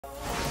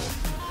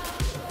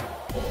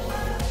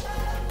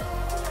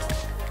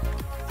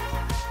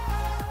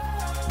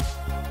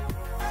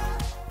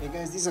Hey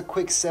guys, this is a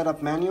quick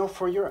setup manual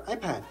for your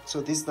iPad.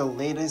 So this is the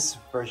latest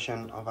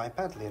version of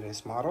iPad,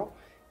 latest model.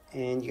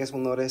 And you guys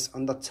will notice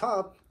on the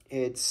top,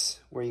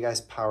 it's where you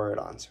guys power it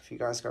on. So if you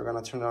guys are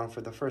gonna turn it on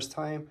for the first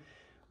time,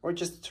 or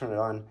just to turn it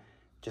on,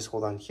 just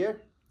hold on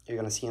here. You're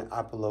gonna see an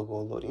Apple logo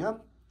loading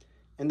up.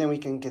 And then we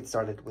can get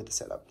started with the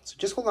setup. So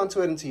just hold on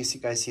to it until you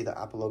guys see the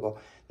Apple logo.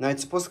 Now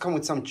it's supposed to come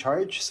with some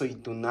charge, so you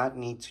do not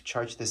need to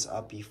charge this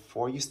up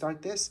before you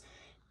start this.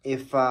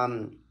 If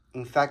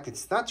in fact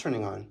it's not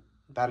turning on,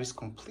 battery's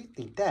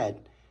completely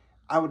dead,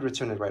 I would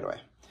return it right away,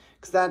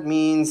 because that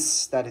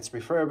means that it's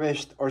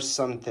refurbished or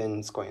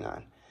something's going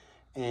on.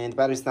 And the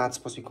battery's not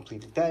supposed to be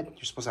completely dead.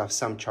 You're supposed to have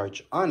some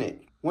charge on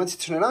it. Once you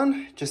turn it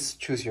on, just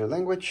choose your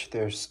language.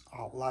 There's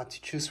a lot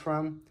to choose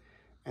from.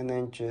 And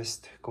then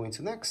just go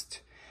into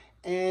next.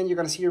 And you're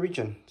gonna see your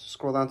region. So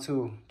scroll down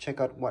to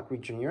check out what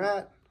region you're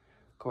at.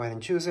 Go ahead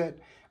and choose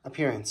it.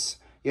 Appearance.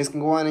 You guys can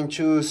go on and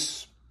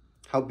choose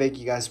how big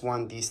you guys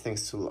want these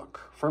things to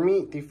look. For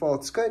me,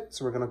 default's good,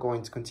 so we're gonna go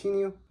into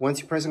continue. Once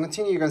you press on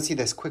continue, you're gonna see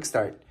this quick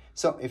start.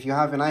 So if you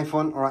have an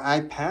iPhone or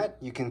an iPad,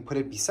 you can put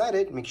it beside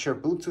it, make sure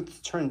Bluetooth is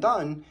turned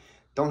on,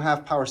 don't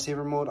have power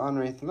saver mode on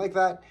or anything like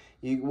that.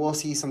 You will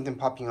see something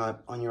popping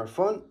up on your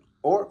phone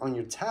or on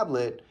your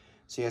tablet,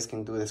 so you guys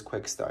can do this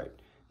quick start.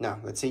 Now,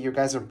 let's say you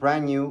guys are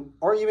brand new,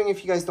 or even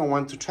if you guys don't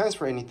want to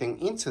transfer anything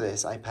into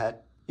this iPad,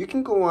 you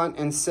can go on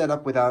and set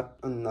up without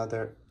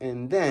another,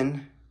 and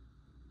then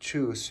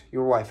choose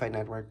your Wi-Fi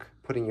network,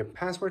 put in your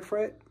password for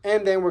it,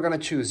 and then we're gonna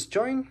choose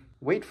join,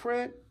 wait for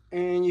it,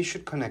 and you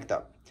should connect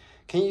up.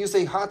 Can you use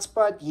a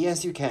hotspot?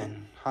 Yes, you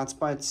can.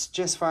 Hotspot's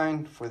just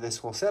fine for this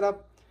whole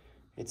setup.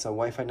 It's a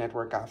Wi-Fi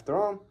network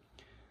after all.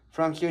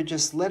 From here,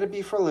 just let it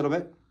be for a little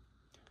bit.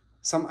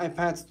 Some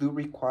iPads do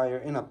require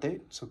an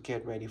update, so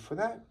get ready for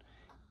that.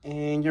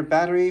 And your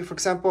battery, for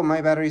example,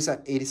 my battery is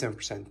at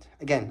 87%.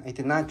 Again, I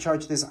did not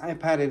charge this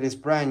iPad, it is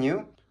brand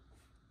new.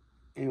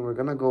 And we're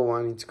gonna go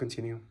on to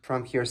continue.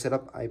 From here, set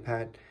up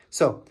iPad.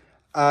 So,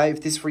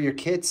 if this is for your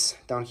kids,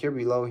 down here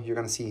below, you're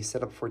gonna see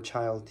set up for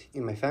child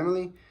in my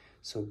family.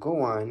 So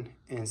go on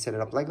and set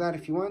it up like that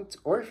if you want,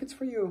 or if it's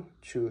for you,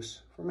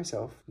 choose for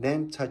myself.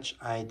 Then Touch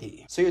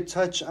ID. So your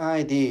Touch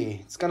ID,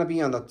 it's gonna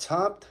be on the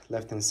top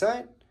left-hand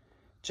side.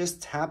 Just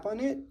tap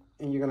on it,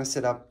 and you're gonna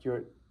set up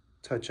your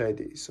Touch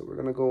ID. So we're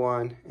gonna go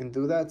on and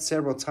do that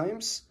several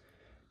times.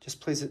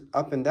 Just place it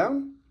up and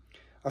down.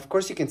 Of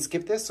course, you can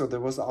skip this, so there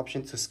was the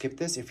option to skip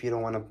this if you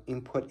don't want to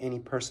input any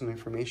personal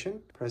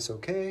information. Press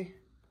OK,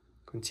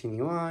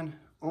 continue on,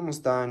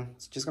 almost done.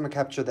 It's just going to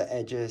capture the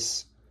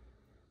edges.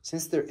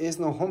 Since there is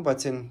no home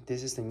button,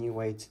 this is the new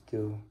way to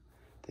do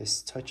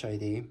this Touch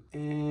ID.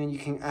 And you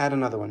can add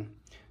another one.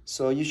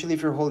 So usually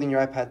if you're holding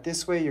your iPad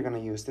this way, you're going to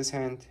use this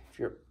hand. If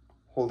you're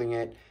holding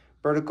it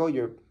vertical,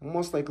 you're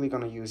most likely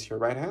going to use your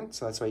right hand.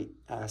 So that's why it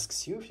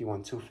asks you if you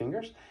want 2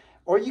 fingers.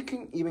 Or you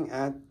can even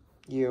add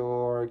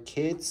your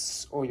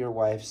kids or your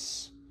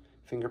wife's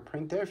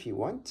fingerprint there if you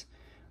want,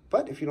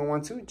 but if you don't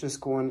want to,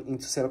 just go on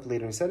into setup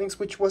later in settings,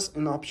 which was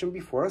an option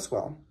before as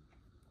well.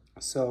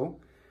 So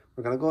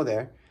we're gonna go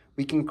there.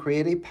 We can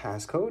create a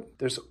passcode.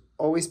 There's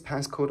always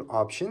passcode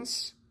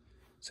options,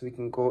 so we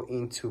can go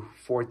into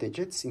 4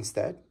 digits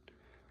instead.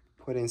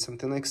 Put in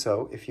something like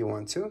so if you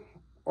want to,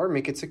 or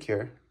make it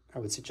secure. I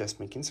would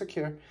suggest making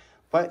secure,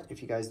 but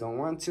if you guys don't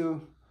want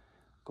to,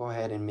 go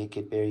ahead and make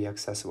it very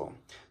accessible.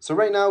 So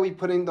right now we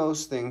put in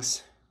those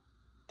things.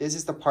 This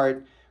is the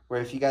part where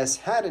if you guys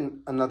had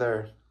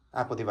another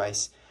Apple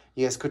device,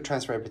 you guys could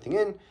transfer everything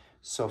in.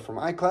 So from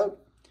iCloud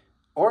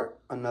or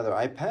another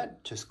iPad,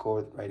 just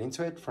go right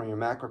into it. From your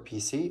Mac or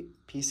PC.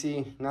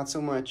 PC, not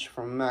so much.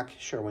 From Mac,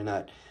 sure, why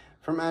not?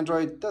 From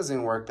Android,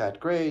 doesn't work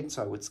that great,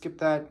 so I would skip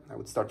that. I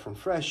would start from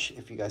fresh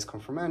if you guys come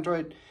from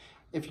Android.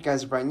 If you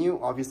guys are brand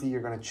new, obviously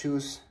you're gonna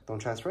choose don't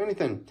transfer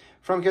anything.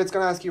 From here, it's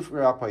gonna ask you for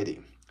your Apple ID.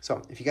 So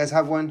if you guys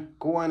have one,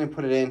 go on and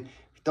put it in.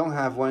 If you don't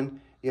have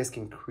one, you guys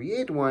can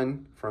create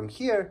one from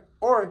here,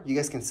 or you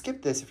guys can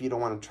skip this if you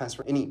don't want to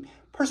transfer any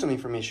personal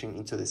information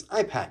into this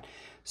iPad.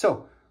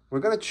 So we're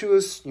gonna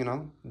choose,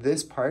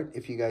 this part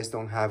if you guys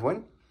don't have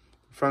one.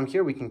 From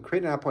here, we can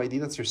create an Apple ID.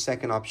 That's your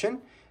second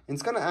option. And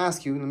it's gonna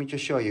ask you, let me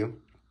just show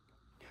you,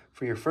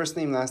 for your first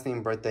name, last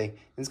name, birthday.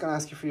 And it's gonna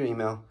ask you for your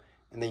email,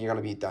 and then you're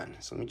gonna be done.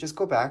 So let me just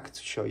go back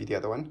to show you the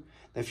other one.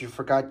 If you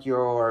forgot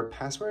your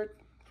password,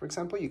 for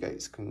example, you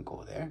guys can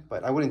go there,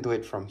 but I wouldn't do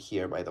it from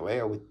here, by the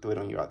way. I would do it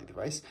on your other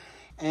device.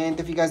 And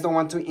if you guys don't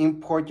want to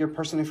import your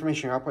personal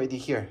information, your Apple ID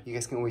here, you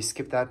guys can always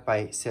skip that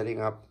by setting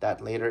up that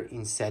later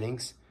in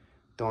settings.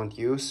 Don't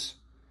use,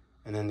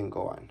 and then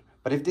go on.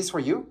 But if this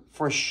were you,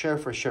 for sure,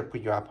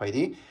 put your Apple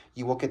ID.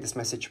 You will get this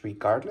message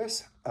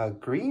regardless.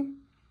 Agree.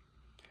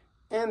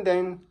 And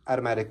then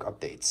automatic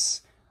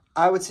updates.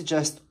 I would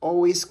suggest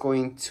always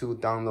going to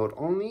download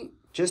only.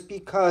 Just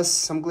because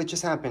some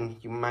glitches happen,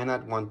 you might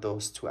not want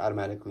those to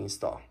automatically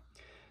install.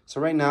 So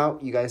right now,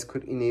 you guys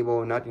could enable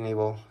or not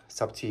enable. It's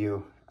up to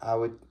you. I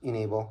would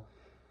enable.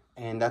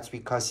 And that's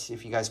because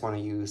if you guys want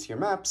to use your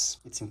maps,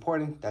 it's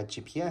important that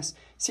GPS.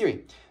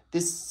 Siri,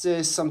 this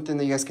is something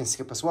that you guys can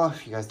skip as well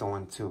if you guys don't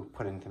want to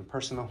put anything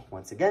personal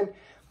once again.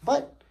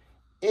 But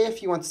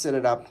If you want to set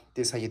it up,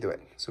 this is how you do it.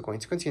 So going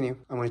to continue.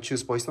 I'm going to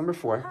choose voice number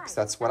 4 because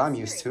that's what I'm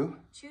used to.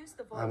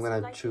 I'm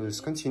going to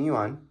choose continue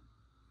on.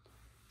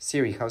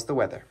 Siri, how's the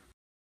weather?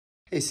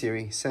 Hey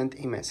Siri, send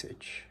a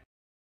message.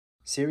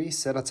 Siri,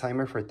 set a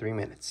timer for 3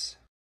 minutes.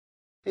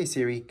 Hey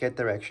Siri, get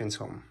directions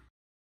home.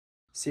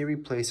 Siri,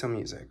 play some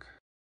music.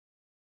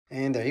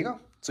 And there you go.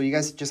 So you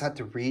guys just had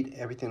to read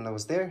everything that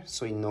was there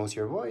so it knows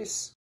your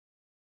voice.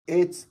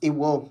 It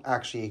will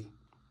actually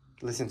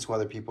listen to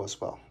other people as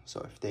well.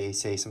 So if they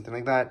say something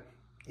like that,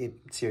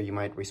 Siri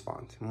might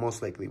respond.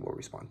 Most likely will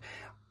respond.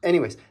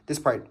 Anyways, this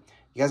part,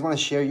 you guys want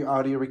to share your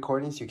audio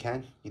recordings? You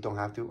can. You don't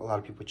have to. A lot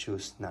of people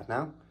choose not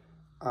now.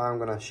 I'm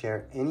going to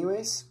share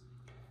anyways.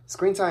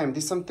 Screen time.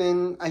 This is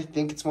something I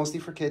think it's mostly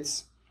for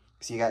kids.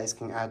 So you guys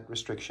can add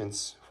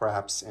restrictions for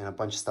apps and a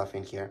bunch of stuff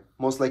in here.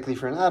 Most likely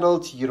for an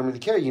adult, you don't really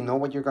care. You know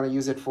what you're going to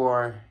use it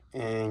for.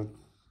 And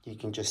you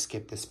can just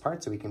skip this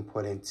part so we can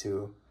put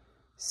into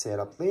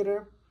setup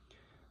later.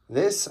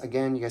 This,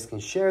 again, you guys can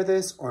share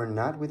this or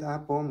not with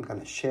Apple. I'm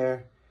going to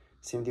share.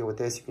 Same deal with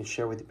this. You can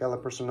share with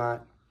developers or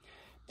not.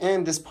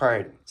 And this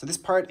part. So this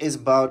part is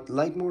about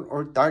light mode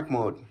or dark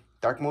mode.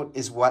 Dark mode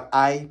is what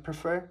I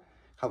prefer.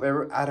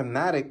 However,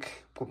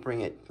 automatic will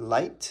bring it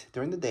light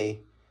during the day,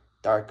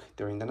 dark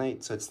during the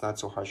night, so it's not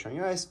so harsh on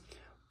your eyes.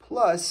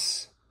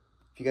 Plus,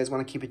 if you guys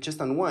want to keep it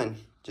just on one,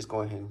 just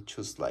go ahead and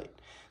choose light.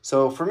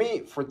 So for me,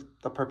 for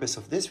the purpose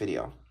of this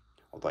video,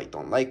 although I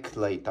don't like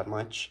light that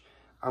much,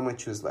 I'm going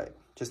to choose light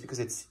just because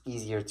it's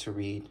easier to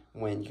read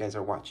when you guys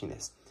are watching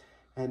this.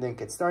 And then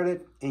get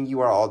started and you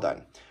are all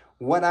done.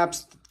 What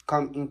apps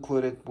come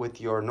included with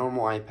your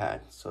normal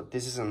iPad? So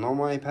this is a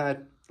normal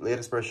iPad,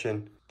 latest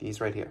version, these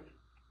right here.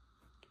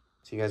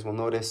 So you guys will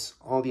notice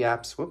all the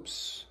apps,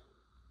 whoops.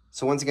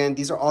 So once again,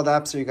 these are all the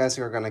apps that you guys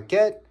are gonna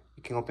get.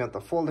 You can open up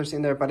the folders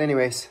in there, but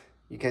anyways,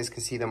 you guys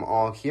can see them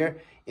all here.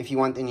 If you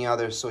want any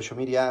other social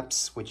media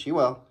apps, which you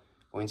will,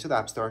 go into the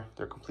App Store.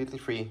 They're completely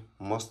free,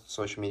 most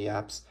social media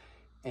apps.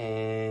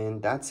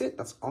 And that's it,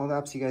 that's all the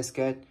apps you guys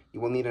get. You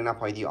will need an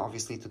App ID,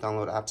 obviously, to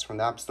download apps from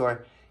the App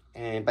Store.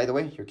 And by the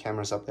way, your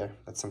camera's up there.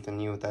 That's something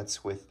new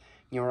that's with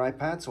newer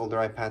iPads. Older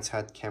iPads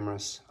had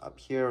cameras up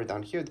here or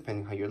down here,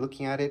 depending how you're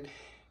looking at it.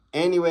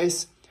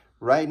 Anyways,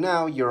 right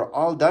now, you're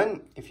all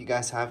done. If you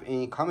guys have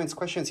any comments,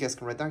 questions, you guys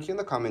can write down here in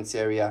the comments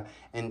area.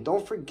 And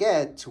don't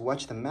forget to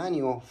watch the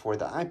manual for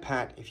the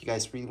iPad. If you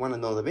guys really want to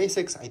know the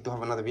basics, I do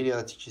have another video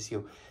that teaches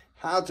you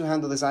how to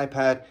handle this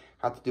iPad,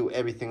 how to do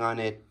everything on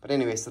it. But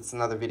anyways, that's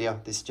another video.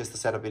 This is just a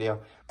setup video.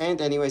 And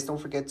anyways, don't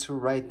forget to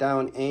write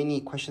down any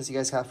questions you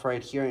guys have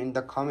right here in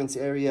the comments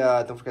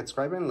area. Don't forget to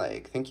subscribe and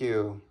like. Thank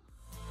you.